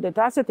იცოდეთ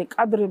ასეთი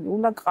კადრები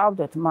უნდა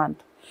გყავდეთ მანდ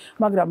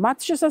მაგრამ მათ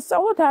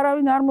შესასწავლად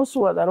არავინ არ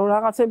მოსულა და რომ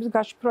რაღაცების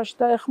გაშიფრაში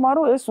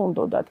დაეხმარო ეს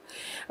უნდათ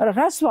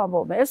რას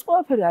ვამბობ ეს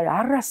ყველაფერი არის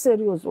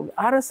არასერიოზული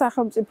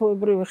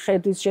არასახელმწიფოებრივი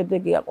ხედვის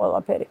შედეგია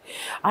ყველაფერი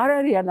არ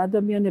არიან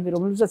ადამიანები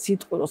რომლებსაც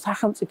იტყვილო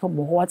სახელმწიფო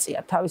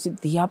მოღვაწეა თავისი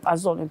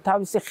დიაპაზონით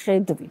თავისი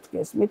ხედვით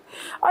გესმით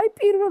აი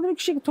პირველ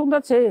რიგში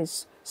თუნდაც ეს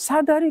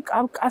სად არის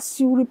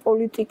კავკასიური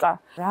პოლიტიკა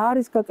რა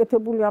არის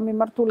გაკეთებული ამ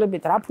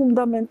მიმართულებით რა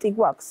ფუნდამენტი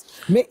გვაქვს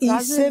მე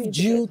ისევ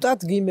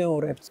ჯიუტად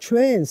გიმეორებთ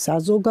ჩვენ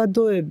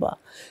საზოგადოება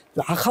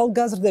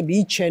ახალგაზრდები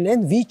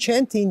იჩენენ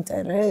ვიჩენთ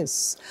ინტერესს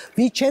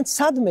ვიჩენთ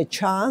სადმე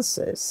ჩანს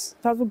ეს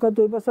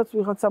საზოგადოებასაც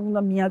ვიღაცამ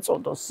უნდა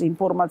მიაწოდოს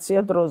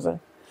ინფორმაცია დროზე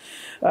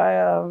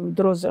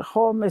დროზე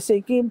ხომ, ესე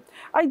იგი,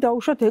 აი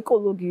დაუშვათ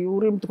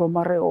ეკოლოგიური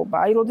მდგომარეობა.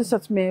 აი,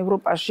 როდესაც მე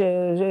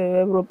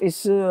ევროპის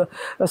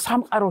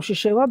სამყაროში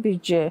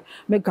შევაბიჯე,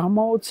 მე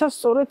გამაოცა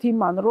სწორედ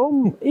იმან, რომ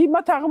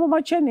იმათ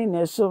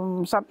აღმომაჩენინეს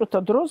საბჭოთა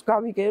დროს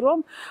გავიგე, რომ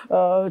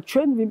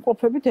ჩვენ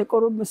ვიმყოფებით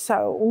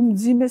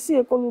უმძიმესი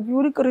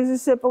ეკოლოგიური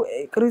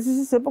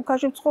კრიზისის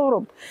ეპოქაში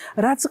ვცხოვრობთ,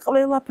 რაც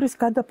ყველაფრის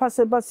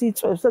გადაფასებას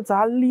იწვევს და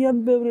ძალიან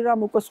ბევრი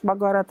რამ უკვე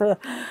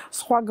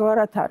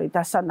სხვაგვარად არის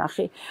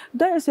დასანახი.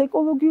 და ეს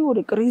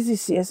ეკოლოგიური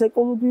კრიზისი, ეს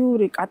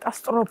ეკოლოგიური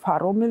კატასტროფა,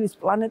 რომელიც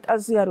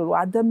პლანეტაზე არის, რომ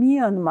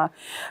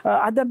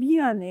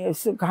ადამიანის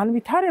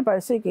განვითარება,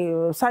 ესე იგი,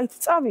 საით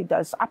წავიდა,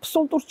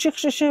 აბსოლუტურ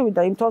ჩიხში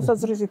შევიდა იმ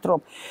თვალსაზრისით, რომ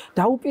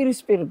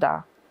დაუპირისპირდა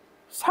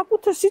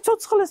საკუთარ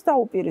სიცოცხლეს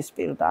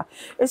დაუპირისპირდა.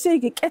 ესე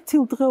იგი,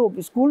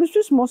 კეთილდღეობის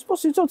გულისთვის მოსპო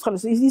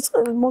სიცოცხლეს,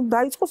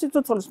 დაიწყო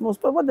სიცოცხლის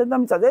მოსპობა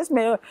დედამიწაზე. ეს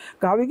მე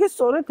გავიგე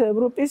სწორედ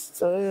ევროპის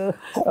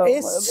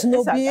ეს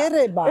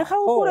ცნობიერება. ეხლა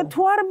უყურე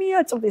თუ არ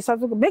მიაწვდი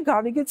მე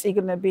გავიგე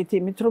წიგნებით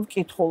იმით რომ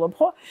ვკითხულობ,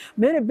 ხო?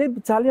 მე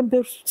ძალიან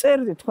ბევრს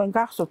წერდი თქვენ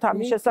გახსოვთ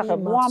ამის შესახებ,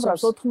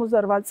 მოამრავს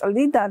 88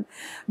 წლიდან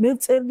მე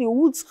წერდი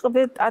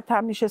უწყლოდათ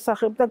ამის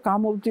შესახებ და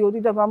გამოვდიოდი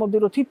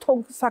რომ თვითონ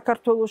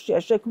საქართველოსია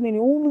შექმნილი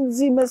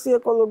უმძიმესი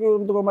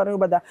ეკოლოგიური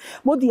მდგომარეობა და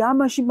მოდი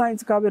ამაში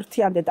მაინც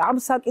გავერთიანდეთ ამ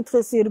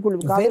საკითხის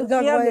ირგვლივ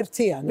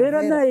გავერთიანდეთ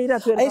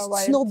ვერანაირად ვერ ეს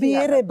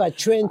ცნობიერება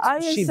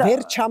ჩვენში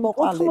ვერ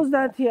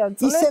ჩამოყალიბდა 90-იან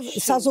წლებში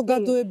ისე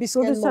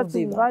საზოგადოებისკენ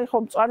მოვიდა აი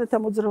ხომ მწვანეთა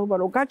მოძრაობა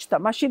რო გაჩნდა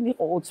მაშინ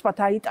იყო უცბად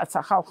აიტაცა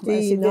ხალხმა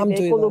ეს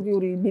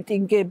ეკოლოგიური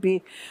მიტინგები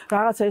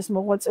რაღაცა ეს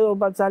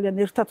მოღვაწეობა ძალიან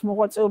ერთად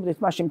მოღვაწეობდით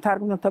მაშინ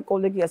მთარგმნელთა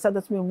კოლეგია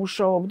სადაც მე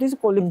მუშაობდი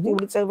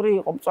კოლექტიური წევრი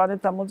იყო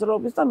მწვანეთა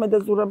მოძრაობის და მე და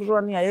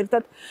ზურაბჟვანია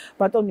ერთად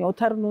ბატონი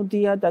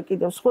ოთარნოდია და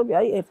კიდევ სხვები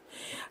აი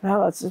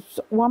რაღაც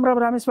უამრავ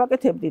რამეს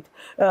ვაკეთებდით.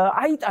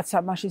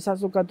 აიტაცა მაშინ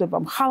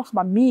საზოგადოებამ,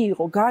 ხალხმა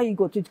მიიღო,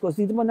 გაიგო თითქოს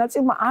დიდ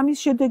მონაწილეობა, ამის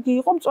შედეგი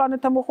იყო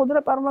მწვანეთა მოხვედრა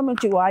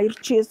პარლამენტში, რომ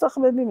აირჩიეს და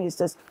ხმები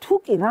მისცეს. თუ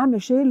კი რამე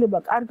შეიძლება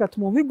კარგად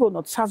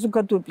მოვიგონოთ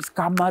საზოგადოების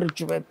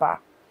გამარჯვება.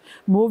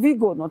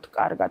 მოვიგონოთ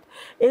კარგად.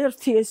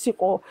 ერთი ეს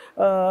იყო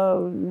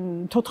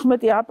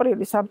 14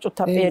 აპრილის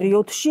საბჭოთა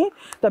პერიოდში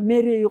და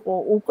მერე იყო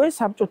უკვე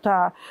საბჭოთა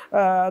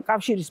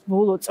კავშირის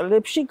ბოლო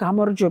წლებში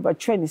გამარჯვება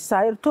ჩვენი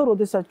საერთო,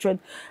 როდესაც ჩვენ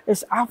ეს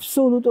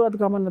აბსოლუტურად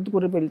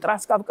გამანადგურებელი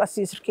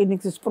ტრანსკავკასიის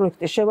რკინიგზის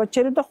პროექტი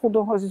შევაჩერეთ და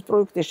ხუდოხაზის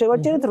პროექტი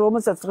შევაჩერეთ,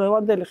 რომელსაც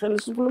დღევანდელი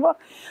ხელისუფლება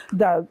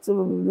და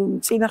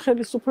წინა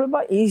ხელისუფლება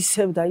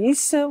ისევ და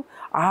ისევ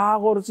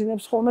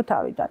აღორძინებს ხოლმე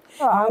თავიდან.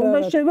 არ უნდა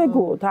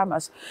შევეგუოთ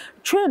ამას.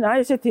 ჩვენ აი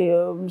ესეთი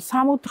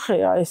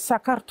სამოთხეა ეს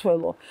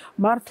საქართველო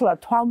მართლა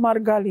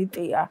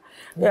თვალმარგალიტია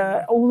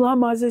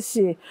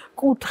ულამაზესი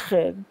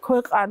კუთხე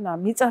ქვეყანა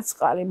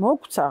მიწაწყალი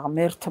მოგვცა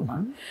ღმერთმა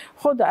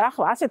ხო და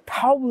ახლა ასე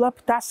თავლაბ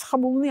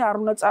დასხმულნი არ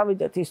უნდა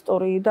წავიდეთ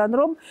ისტორიიდან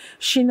რომ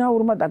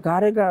შინაურმა და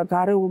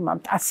გარეულმა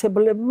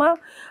მტაცებლებმა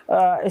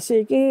ესე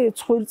იგი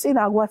ცხვირწინ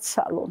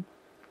აგვაცალონ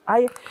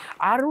აი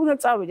არ უნდა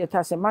წავიდეთ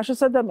ასე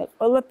მაშასადამე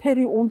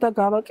ყველაფერი უნდა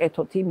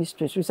გავაკეთოთ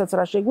იმისთვის ვისაც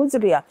რა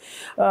შეგვიძლია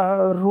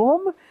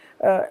რომ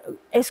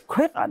ეს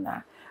ქვეყანა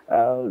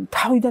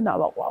თავიდან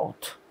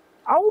ავაყვაოთ.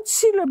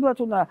 აუცილებლად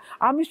უნდა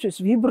ამისთვის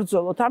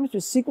ვიბრძოლოთ,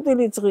 ამისთვის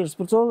სიკვდილით ღირს,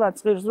 ბრძოლად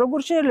ღირს, როგორ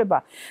შეიძლება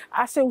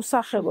ასე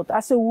უსახელოდ,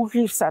 ასე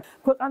უღირსად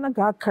ქვეყანა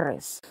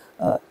გაქრეს.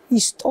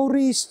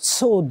 ისტორიის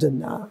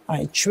ცოდნა,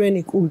 აი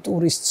ჩვენი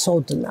კულტურის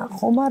ცოდნა,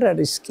 ხომ არ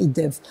არის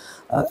კიდევ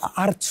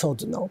არ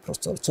ცოდნა,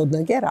 უბრალოდ ცოდნა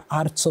კი არა,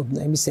 არ ცოდნა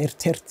იმის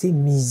ერთ-ერთი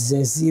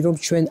მიზეზი, რომ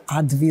ჩვენ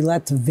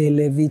ადვილად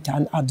ველევით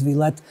ან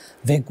ადვილად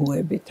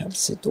ვეგუებით ამ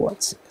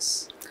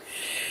სიტუაციას.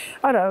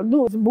 არა,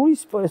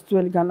 მოისპო ეს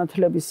ძველი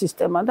განათლების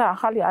სისტემა და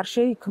ახალი არ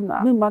შეიქმნა.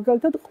 მე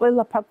მაგალითად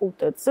ყველა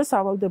ფაკულტეტზე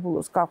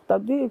სავალდებულოს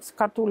გავხდები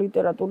ქართული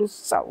ლიტერატურის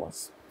სწავლას.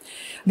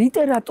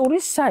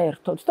 ლიტერატურის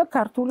საერთოდ და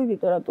ქართული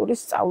ლიტერატურის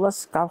სწავლას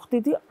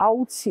გავხდიდი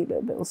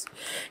აუცილებელს.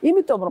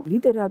 იმიტომ რომ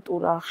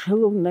ლიტერატურა,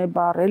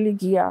 ხელოვნება,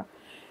 რელიგია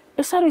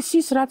ეს არის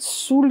ის რაც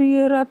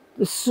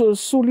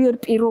სულიერ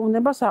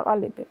პიროვნებას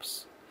აყალიბებს.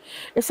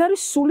 ეს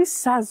არის სულის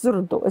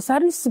საზრდო, ეს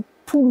არის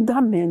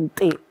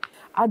ფუნდამენტი.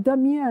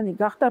 ადამიანი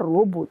გახდა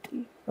რობოტი.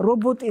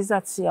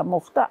 რობოტიზაცია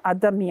მოხდა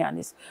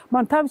ადამიანის.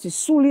 მან თავისი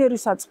სულიერი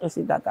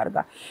საწყისი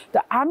დაკარგა და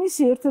ამის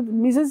ერთ-ერთი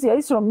მიზეზია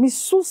ის, რომ მის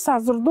სულ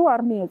საზრდო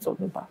არ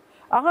მიეწოდება.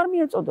 აღარ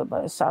მიეწოდება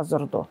ეს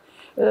საზრდო.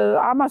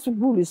 ამას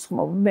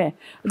გულისხმობ მე.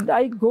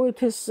 აი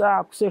გოეთეს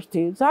აქვს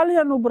ერთი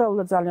ძალიან უბრალო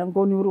და ძალიან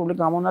გონივრული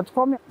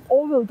გამონათქვამი.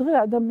 ყოველ დღე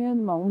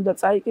ადამიანმა უნდა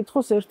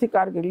წაიკითხოს ერთი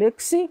კარგი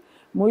ლექსი,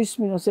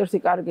 მოისმინოს ერთი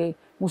კარგი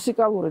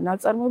მუსიკალური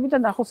ნაწარმოები და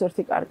ნახოს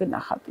ერთი კარგი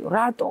ნახატი.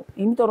 რატო?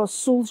 იმიტომ რომ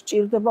სულს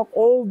ჭირდება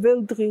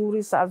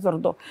ყოველდღიური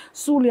საზრდო.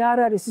 სული არ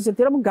არის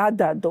ისეთი რომ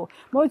გადადო.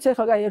 მოიცა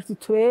ახლა ერთი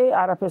თვე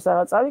არაფერს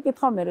არ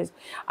წავიკითხა მე ეს.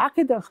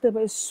 აქედან ხდება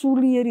ეს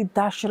სულიერი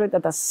დაშრედა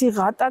და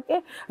სიღატაკე,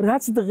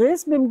 რაც დღეს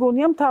მე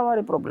მგონია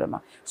მთავარი პრობლემა.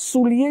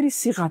 სულიერი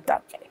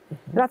სიღატაკე.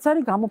 რაც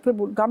არის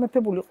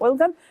გამეფებული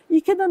ყველგან,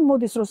 იქედან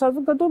მოდის, რომ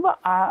საზოგადოება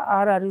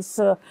არ არის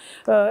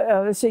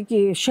ესე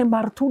იგი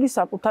შემართული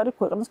საკუთარი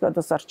ქვეყნის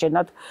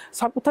გადასარჩენად,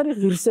 საკუთარი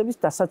ღირსების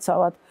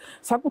დასაცავად,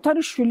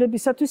 საკუთარი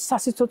შვილებისათვის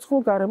სასიცოცხლო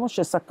გარემოს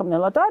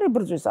შესაქმნელად არის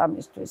ბრძვის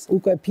ამისთვის.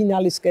 უკვე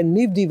ფინალისკენ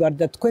მივდივარ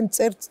და თქვენ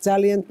წერთ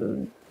ძალიან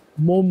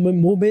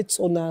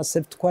მომეწონა, ასე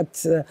ვთქვათ,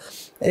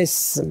 ეს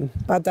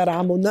პატარა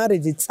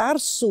ამონარიძი,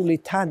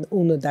 წარსული თან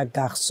უნდა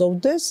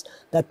გახსოვდეს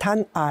და თან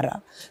არა.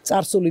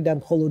 წარსულიდან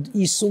მხოლოდ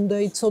ის უნდა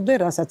იცოდე,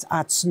 რასაც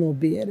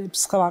აცნობიერებს,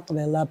 სხვა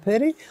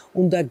ყველაფერი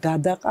უნდა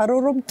გადაყარო,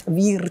 რომ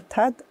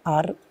ტვირთად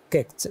არ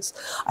გექცეს.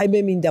 აი მე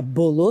მინდა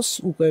ბოლოს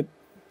უკვე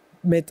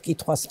მეტ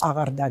კითხვას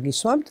აღარ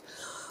დაგისვამთ.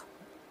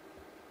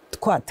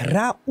 თქვათ,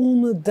 რა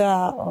უნდა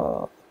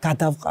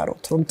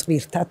გადავყაროთ, რომ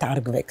ტვირთად არ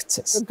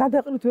გვექცეს.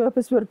 გადაყრით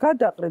ვერაფერს ვერ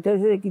გადაყრით,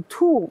 ესე იგი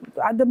თუ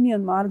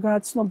ადამიანმა არ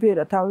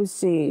გააცნობიერა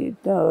თავისი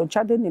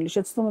ჩადენილი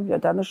შეცდომები და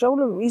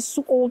დანაშაულებები, ის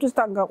ყოველთვის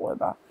თან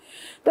გაყვება.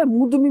 და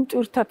მუდმივ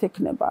ტვირთად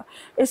ექნება.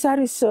 ეს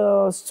არის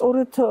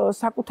სწორედ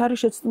საკუთარი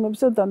შეცდომების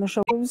და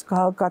დანაშაულების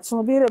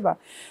გაცნობიერება,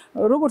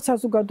 როგორც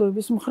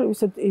საზოგადოების მხრივ,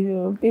 ისე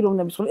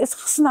პიროვნების მხრივ. ეს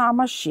ხსნა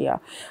ამაშია,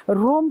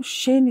 რომ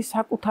შენი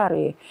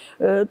საკუთარი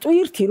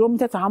ტვირთი,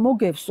 რომლითაც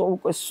ამოგევსო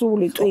უკვე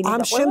სული ტვინი და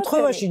ამ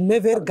შემთხვევაში მე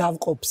ვერ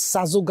გავყოფ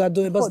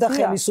საზოგადოებას და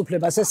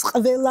ხელისუფლებას. ეს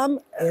ყველამ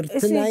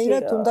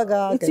ერთნაირად უნდა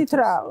გააკეთოს. იცით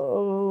რა,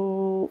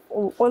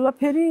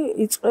 ყველაფერი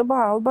იწყება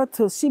ალბათ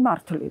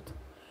სიმართლით.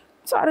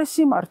 მწარე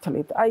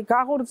სიმართლით, აი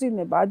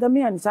გაღორძინება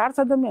ადამიანის,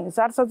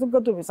 არც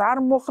საზოგადოების არ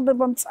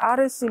მოხდება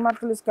მწარე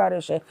სიმართლის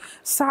გარეშე.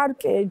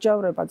 სარკე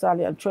ეჯავრება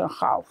ძალიან ჩვენ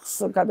ხალხს,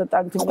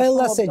 გადატანით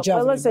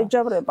ყველას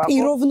ეჯავრება.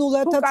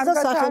 პიროვნულადაც და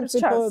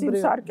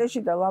სახელმწიფოებრივად.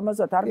 სარკეში და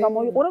ლამაზად არ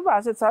გამოიყურება,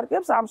 ასეთ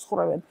სარკეებს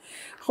ამსხვრევენ.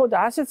 ხო და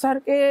ასეთ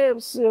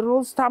სარკეებს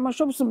როლს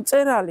თამაშობს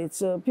მწერალიც,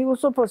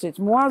 ფილოსოფოსიც,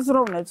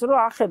 მოაზროვნეც, რომ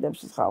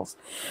ახედებს ხალხს.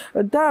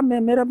 და მე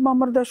მერაბ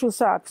მამარდაშვილს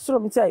აქვს,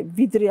 რომ იცი, აი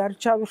ვიდრე არ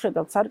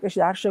ჩავიხედავთ სარკეში,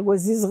 არ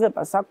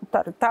შეგვეზიზღება საკუთარი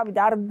თავი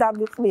და არ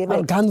დავიყლირე.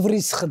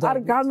 არ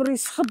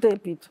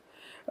განვრისხდებით.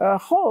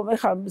 ხო,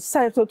 ეხლა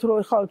საერთოდ რომ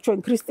ეხლა ჩვენ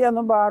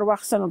ქრისტიანობა არ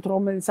ვახსენოთ,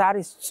 რომელიც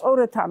არის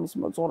სწორედ ამის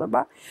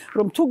მოძღვრება,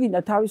 რომ თუ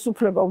გინდა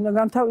თავისუფლება, უნდა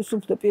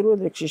განთავისუფლდე პირველ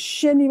რიგში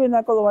შენივე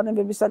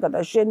ნაკოლოვანებებისაგან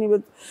და შენივე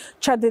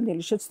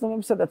ჩადენილი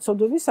შეცდომებისა და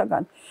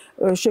ცოდვებისაგან,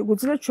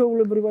 შეგვიძლია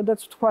ჩვეულებრივადაც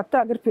ვთქვათ და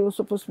აგერ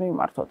ფილოსოფოს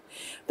მიმართოთ.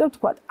 და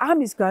ვთქვათ,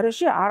 ამის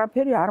გარეშე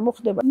არაფერი არ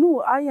მოხდება.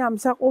 აი ამ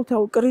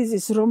საყოველთაო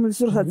კრიზისს, რომელიც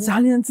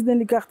ძალიან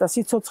ძნელი გახდა,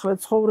 სიცოცხლე,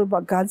 ცხოვრება,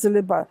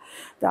 გაძლება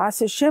და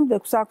ასე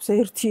შემდეგ, აქვს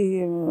ერთი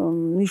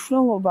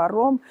მნიშვნელობა,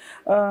 რომ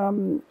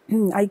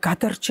აი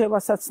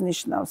გადარჩევასაც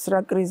ნიშნავს რა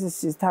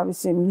კრიზისის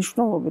თავისი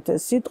მნიშვნელობით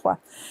ეს სიტყვა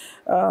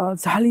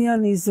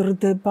ძალიან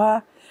იზრდება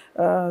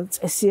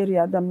წესიერი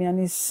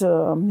ადამიანის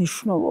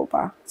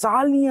მნიშვნელობა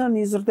ძალიან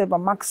იზრდება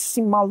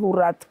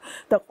მაქსიმალურად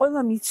და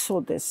ყველა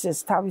მიცოდეს ეს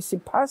თავისი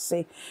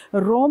ფასი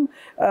რომ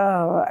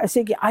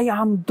ესე იგი აი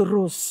ამ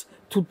დროს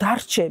თუ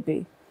დარჩები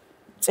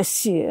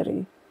წესიერი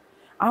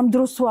ამ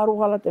დროს თუ არ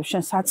უღალატებ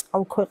შენ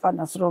საწყალ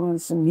ქვეყანას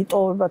რომელიც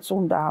მიტოვებაც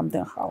უნდა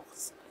ამდენ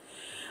ხალხს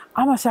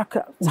ამას აქ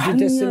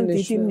ძალიან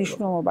დიდი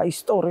მნიშვნელობა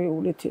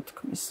ისტორიული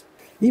თითქმის.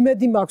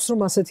 იმედი მაქვს რომ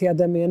ასეთი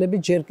ადამიანები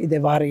ჯერ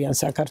კიდევ არიან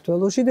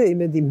საქართველოში და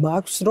იმედი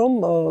მაქვს რომ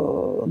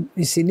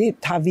ისინი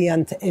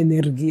თავიანთ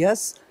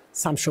ენერგიას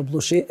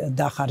სამშობლოში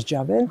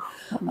დახარჯავენ.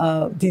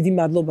 დიდი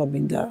მადლობა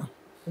მინდა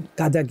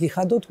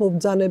გადაგიხადოთ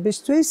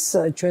მობრძანებისთვის,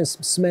 ჩვენს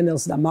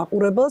მსმენელს და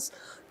მაყურებელს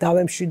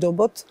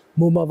დავემშვიდობოთ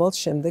მომავალ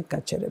შემდეგ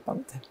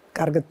გაჩერებამდე.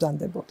 კარგად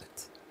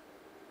ვდანდებოდეთ.